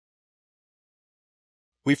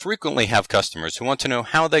We frequently have customers who want to know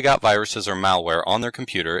how they got viruses or malware on their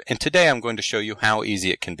computer, and today I'm going to show you how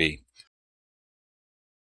easy it can be.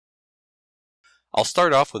 I'll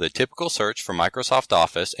start off with a typical search for Microsoft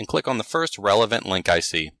Office and click on the first relevant link I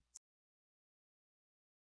see.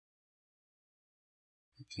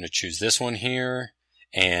 I'm going to choose this one here,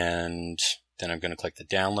 and then I'm going to click the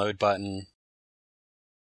download button.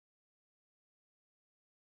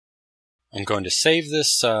 I'm going to save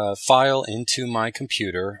this file into my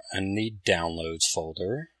computer in the Downloads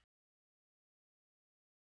folder.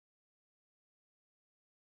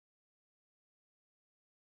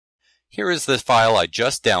 Here is the file I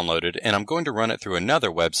just downloaded, and I'm going to run it through another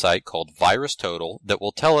website called VirusTotal that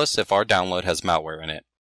will tell us if our download has malware in it.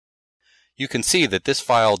 You can see that this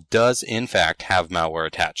file does in fact have malware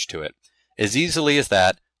attached to it. As easily as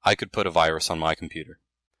that, I could put a virus on my computer.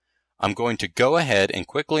 I'm going to go ahead and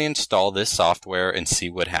quickly install this software and see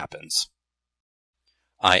what happens.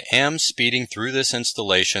 I am speeding through this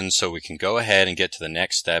installation so we can go ahead and get to the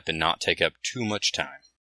next step and not take up too much time.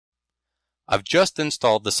 I've just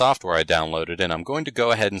installed the software I downloaded, and I'm going to go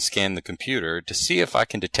ahead and scan the computer to see if I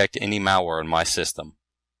can detect any malware on my system.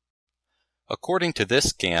 According to this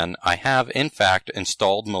scan, I have in fact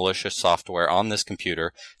installed malicious software on this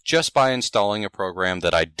computer just by installing a program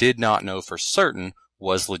that I did not know for certain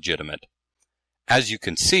was legitimate. As you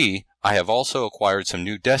can see, I have also acquired some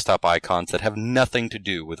new desktop icons that have nothing to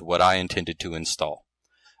do with what I intended to install.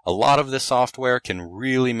 A lot of this software can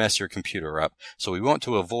really mess your computer up, so we want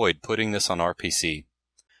to avoid putting this on our PC.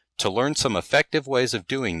 To learn some effective ways of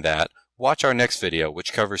doing that, watch our next video,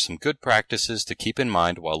 which covers some good practices to keep in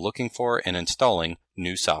mind while looking for and installing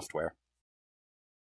new software.